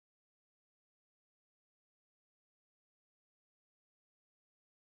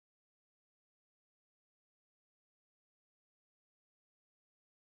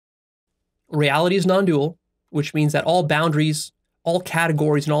Reality is non-dual, which means that all boundaries, all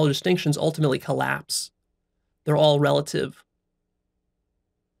categories, and all distinctions ultimately collapse. They're all relative.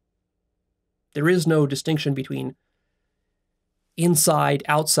 There is no distinction between inside,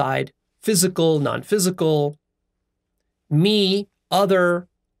 outside, physical, non-physical, me, other,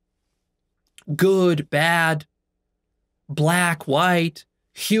 good, bad, black, white,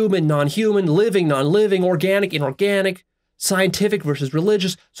 human, non-human, living, non-living, organic, inorganic, scientific versus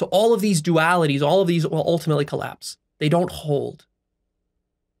religious. So all of these dualities, all of these will ultimately collapse. They don't hold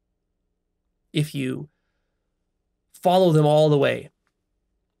if you follow them all the way.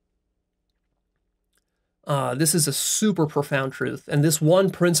 This is a super profound truth, and this one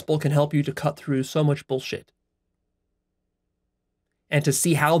principle can help you to cut through so much bullshit and to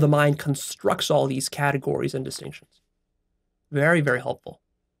see how the mind constructs all these categories and distinctions. Very, very helpful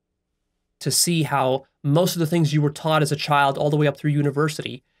to see how most of the things you were taught as a child all the way up through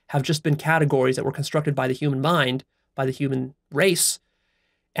university have just been categories that were constructed by the human mind, by the human race,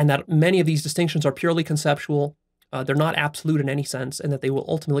 and that many of these distinctions are purely conceptual. They're not absolute in any sense, and that they will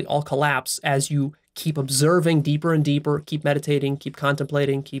ultimately all collapse as you keep observing deeper and deeper, keep meditating, keep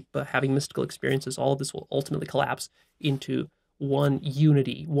contemplating, keep having mystical experiences. All of this will ultimately collapse into one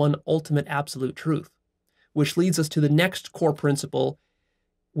unity, one ultimate absolute truth, which leads us to the next core principle,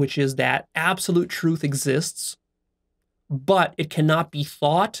 which is that absolute truth exists, but it cannot be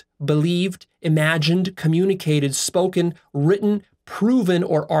thought, believed, imagined, communicated, spoken, written, proven,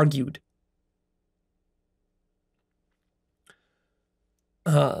 or argued.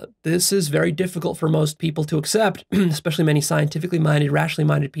 This is very difficult for most people to accept, especially many scientifically minded, rationally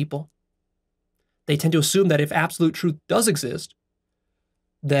minded people. They tend to assume that if absolute truth does exist,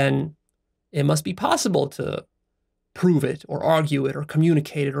 then it must be possible to prove it or argue it or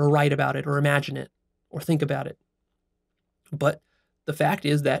communicate it or write about it or imagine it or think about it. But the fact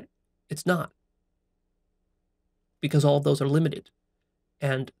is that it's not, because all of those are limited,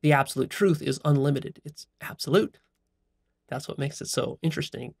 and the absolute truth is unlimited. It's absolute. That's what makes it so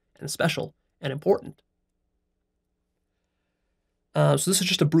interesting and special and important. So this is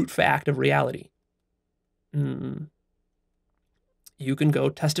just a brute fact of reality. You can go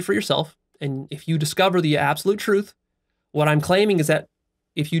test it for yourself. And if you discover the absolute truth, what I'm claiming is that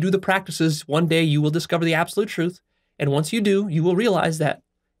if you do the practices, one day you will discover the absolute truth. And once you do, you will realize that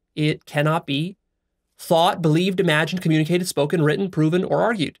it cannot be thought, believed, imagined, communicated, spoken, written, proven, or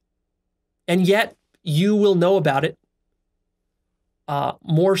argued. And yet you will know about it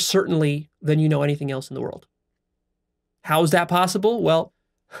more certainly than you know anything else in the world. How is that possible? Well,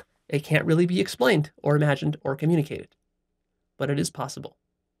 it can't really be explained or imagined or communicated, but it is possible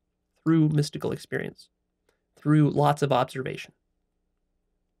through mystical experience, through lots of observation.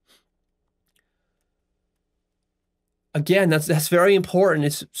 Again, that's very important.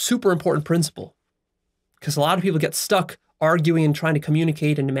 It's a super important principle, because a lot of people get stuck arguing and trying to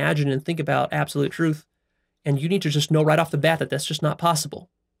communicate and imagine and think about absolute truth. And you need to just know right off the bat that that's just not possible.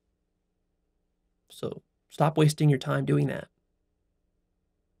 So stop wasting your time doing that.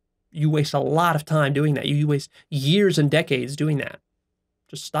 You waste a lot of time doing that. You waste years and decades doing that.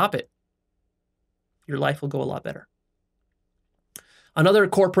 Just stop it. Your life will go a lot better. Another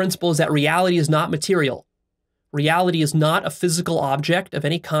core principle is that reality is not material. Reality is not a physical object of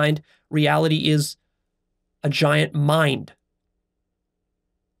any kind. Reality is a giant mind.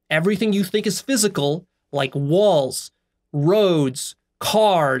 Everything you think is physical, like walls, roads,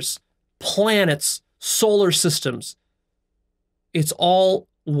 cars, planets, solar systems, it's all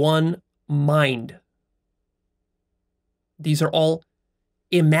one mind. These are all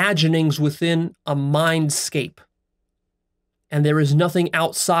imaginings within a mindscape. And there is nothing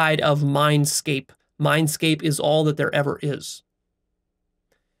outside of mindscape. Mindscape is all that there ever is.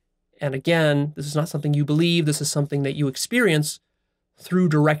 And again, this is not something you believe. This is something that you experience through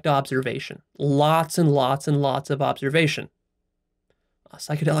direct observation. Lots and lots and lots of observation.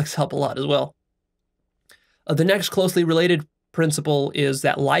 Psychedelics help a lot as well. The next closely related principle is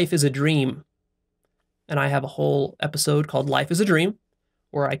that life is a dream. And I have a whole episode called Life is a Dream,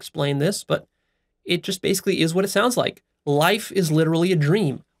 where I explain this, but it just basically is what it sounds like. Life is literally a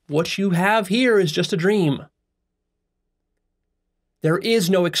dream. What you have here is just a dream. There is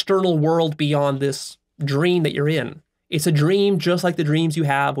no external world beyond this dream that you're in. It's a dream just like the dreams you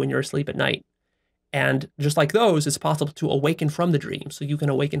have when you're asleep at night. And just like those, it's possible to awaken from the dream, so you can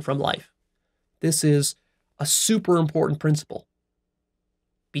awaken from life. This is a super important principle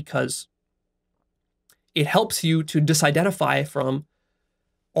because it helps you to disidentify from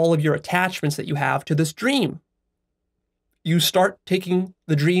all of your attachments that you have to this dream. You start taking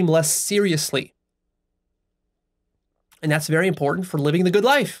the dream less seriously. And that's very important for living the good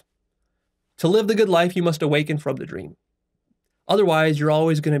life. To live the good life, you must awaken from the dream. Otherwise, you're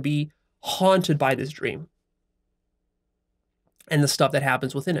always going to be haunted by this dream and the stuff that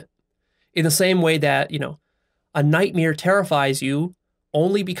happens within it. In the same way that, a nightmare terrifies you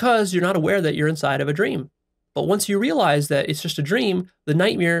only because you're not aware that you're inside of a dream. But once you realize that it's just a dream, the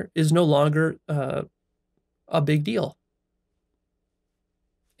nightmare is no longer a big deal.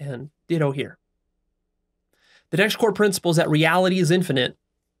 And ditto here. The next core principle is that reality is infinite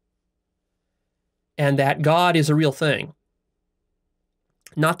and that God is a real thing.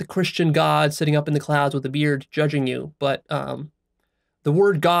 Not the Christian God sitting up in the clouds with a beard judging you, but the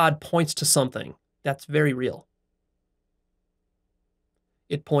word God points to something that's very real.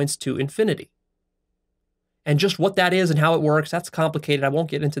 It points to infinity. And just what that is and how it works, that's complicated. I won't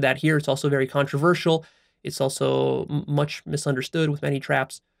get into that here. It's also very controversial. It's also much misunderstood with many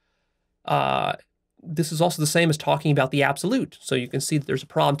traps. This is also the same as talking about the absolute. So you can see that there's a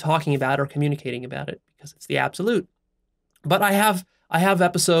problem talking about it or communicating about it because it's the absolute. But I have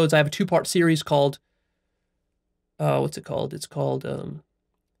episodes. I have a 2-part series called, what's it called? It's called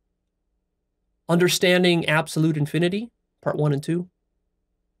Understanding Absolute Infinity, part 1 and 2.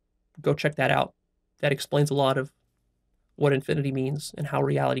 Go check that out. That explains a lot of what infinity means and how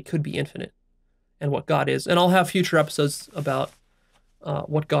reality could be infinite and what God is. And I'll have future episodes about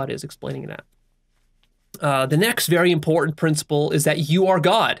what God is, explaining that. The next very important principle is that you are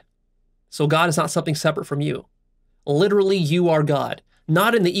God. So God is not something separate from you. Literally, you are God.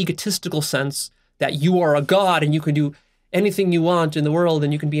 Not in the egotistical sense that you are a God and you can do anything you want in the world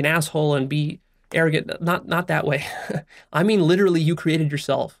and you can be an asshole and be arrogant. Not that way. I mean, literally, you created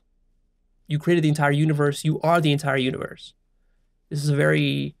yourself. You created the entire universe. You are the entire universe. This is a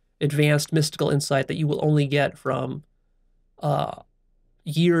very advanced mystical insight that you will only get from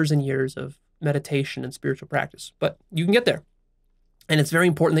years and years of meditation and spiritual practice. But you can get there. And it's very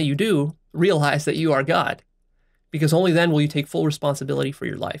important that you do realize that you are God, because only then will you take full responsibility for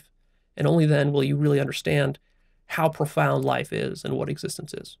your life. And only then will you really understand how profound life is and what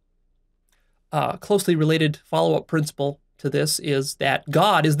existence is. Closely related follow-up principle to this is that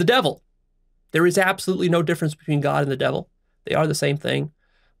God is the devil. There is absolutely no difference between God and the devil. They are the same thing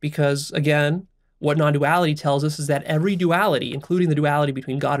because, again, what non-duality tells us is that every duality, including the duality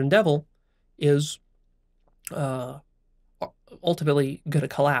between God and devil, is ultimately going to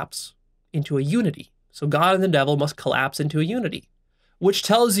collapse into a unity. So God and the devil must collapse into a unity, which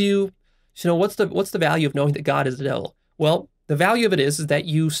tells you, what's the value of knowing that God is the devil? Well, the value of it is that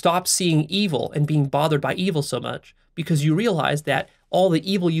you stop seeing evil and being bothered by evil so much because you realize that all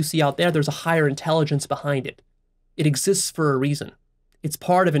the evil you see out there, there's a higher intelligence behind it. It exists for a reason. It's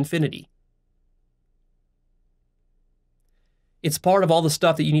part of infinity. It's part of all the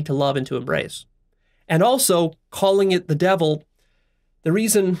stuff that you need to love and to embrace. And also, calling it the devil, the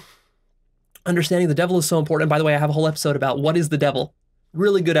reason understanding the devil is so important, and by the way, I have a whole episode about what is the devil.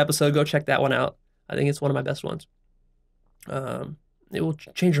 Really good episode. Go check that one out. I think it's one of my best ones. It will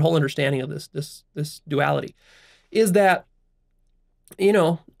change your whole understanding of this duality. Is that, you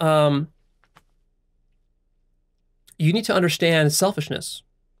need to understand selfishness.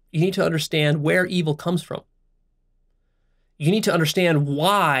 You need to understand where evil comes from. You need to understand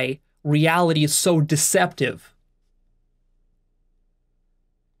why reality is so deceptive.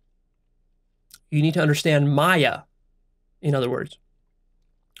 You need to understand Maya, in other words.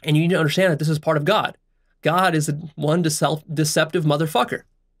 And you need to understand that this is part of God. God is one deceptive motherfucker.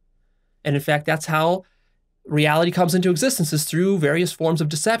 And in fact, that's how reality comes into existence, is through various forms of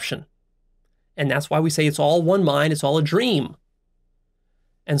deception. And that's why we say it's all one mind, it's all a dream.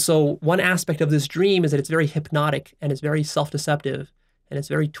 And so one aspect of this dream is that it's very hypnotic and it's very self-deceptive and it's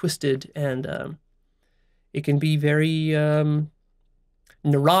very twisted and it can be very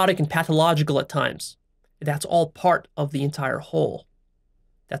neurotic and pathological at times. That's all part of the entire whole.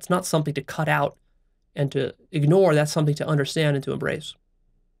 That's not something to cut out and to ignore. That's something to understand and to embrace.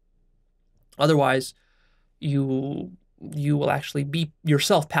 Otherwise, you will actually be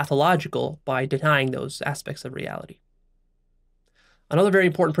yourself pathological by denying those aspects of reality. Another very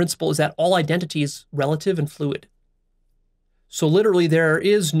important principle is that all identity is relative and fluid. So literally, there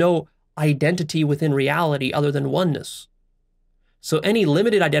is no identity within reality other than oneness. So any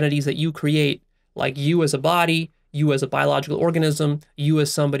limited identities that you create, like you as a body, you as a biological organism, you as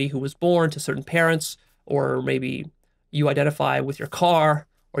somebody who was born to certain parents, or maybe you identify with your car,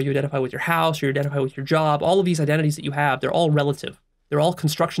 or you identify with your house, or you identify with your job, all of these identities that you have, they're all relative. They're all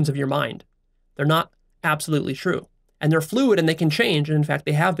constructions of your mind. They're not absolutely true. And they're fluid and they can change. And in fact,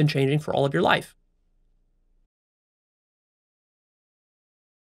 they have been changing for all of your life.